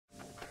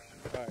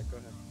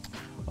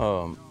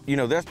You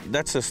know,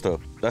 that's just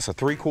that's a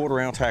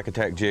 3/4 ounce Hack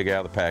Attack jig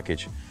out of the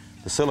package.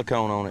 The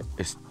silicone on it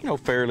is, you know,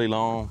 fairly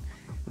long.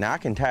 Now I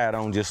can tie it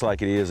on just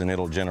like it is and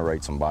it'll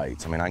generate some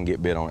bites. I mean, I can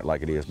get bit on it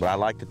like it is, but I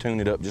like to tune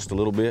it up just a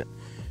little bit.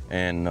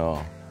 And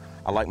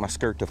I like my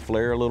skirt to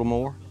flare a little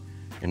more.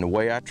 And the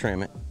way I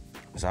trim it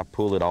is I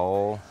pull it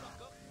all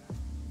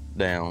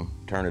down,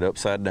 turn it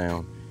upside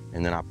down,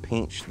 and then I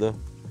pinch the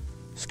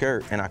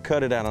skirt and I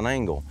cut it at an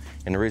angle.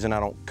 And the reason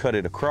I don't cut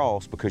it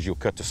across, because you'll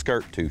cut the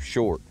skirt too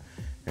short.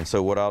 And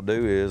so what I'll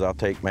do is I'll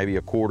take maybe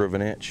 1/4 of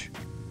an inch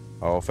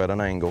off at an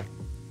angle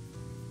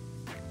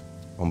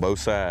on both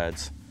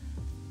sides,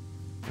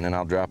 and then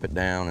I'll drop it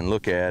down and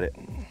look at it.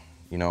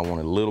 You know, I want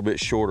it a little bit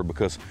shorter,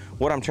 because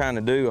what I'm trying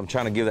to do, I'm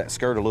trying to give that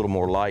skirt a little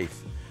more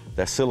life.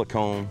 That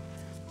silicone,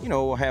 you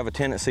know, will have a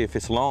tendency, if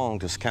it's long,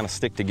 to kind of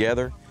stick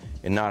together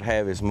and not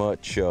have as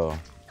much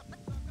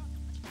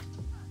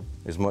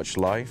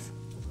life.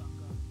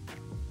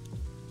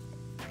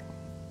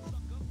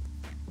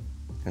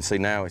 And see,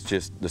 now it's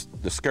just,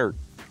 the skirt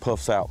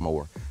puffs out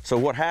more. So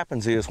what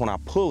happens is when I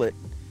pull it,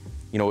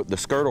 you know, the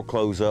skirt will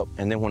close up,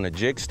 and then when the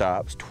jig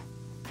stops,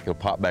 it'll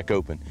pop back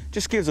open.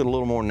 Just gives it a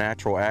little more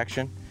natural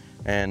action.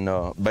 And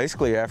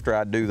basically after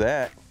I do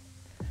that,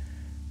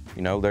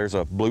 you know, there's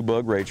a blue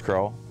bug rage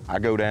crawl. I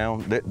go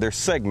down, they're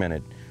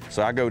segmented.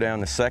 So I go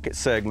down the second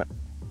segment,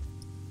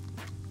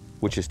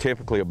 which is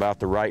typically about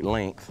the right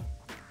length,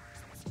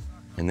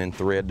 and then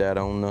thread that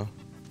on the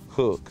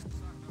hook.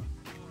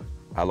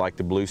 I like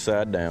the blue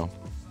side down.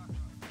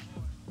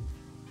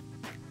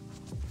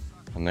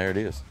 And there it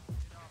is.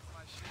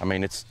 I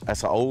mean,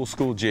 that's an old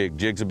school jig.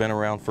 Jigs have been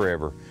around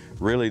forever.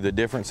 Really, the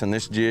difference in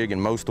this jig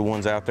and most of the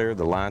ones out there,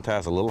 the line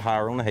tie's a little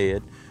higher on the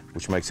head,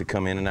 which makes it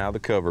come in and out of the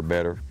cover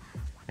better.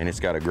 And it's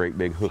got a great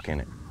big hook in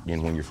it.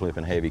 And when you're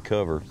flipping heavy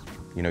cover,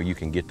 you know, you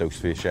can get those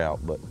fish out.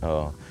 But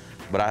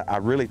I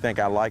really think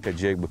I like a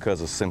jig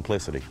because of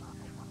simplicity.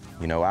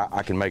 You know,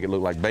 I can make it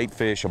look like bait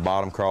fish or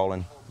bottom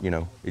crawling. You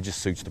know, it just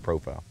suits the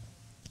profile.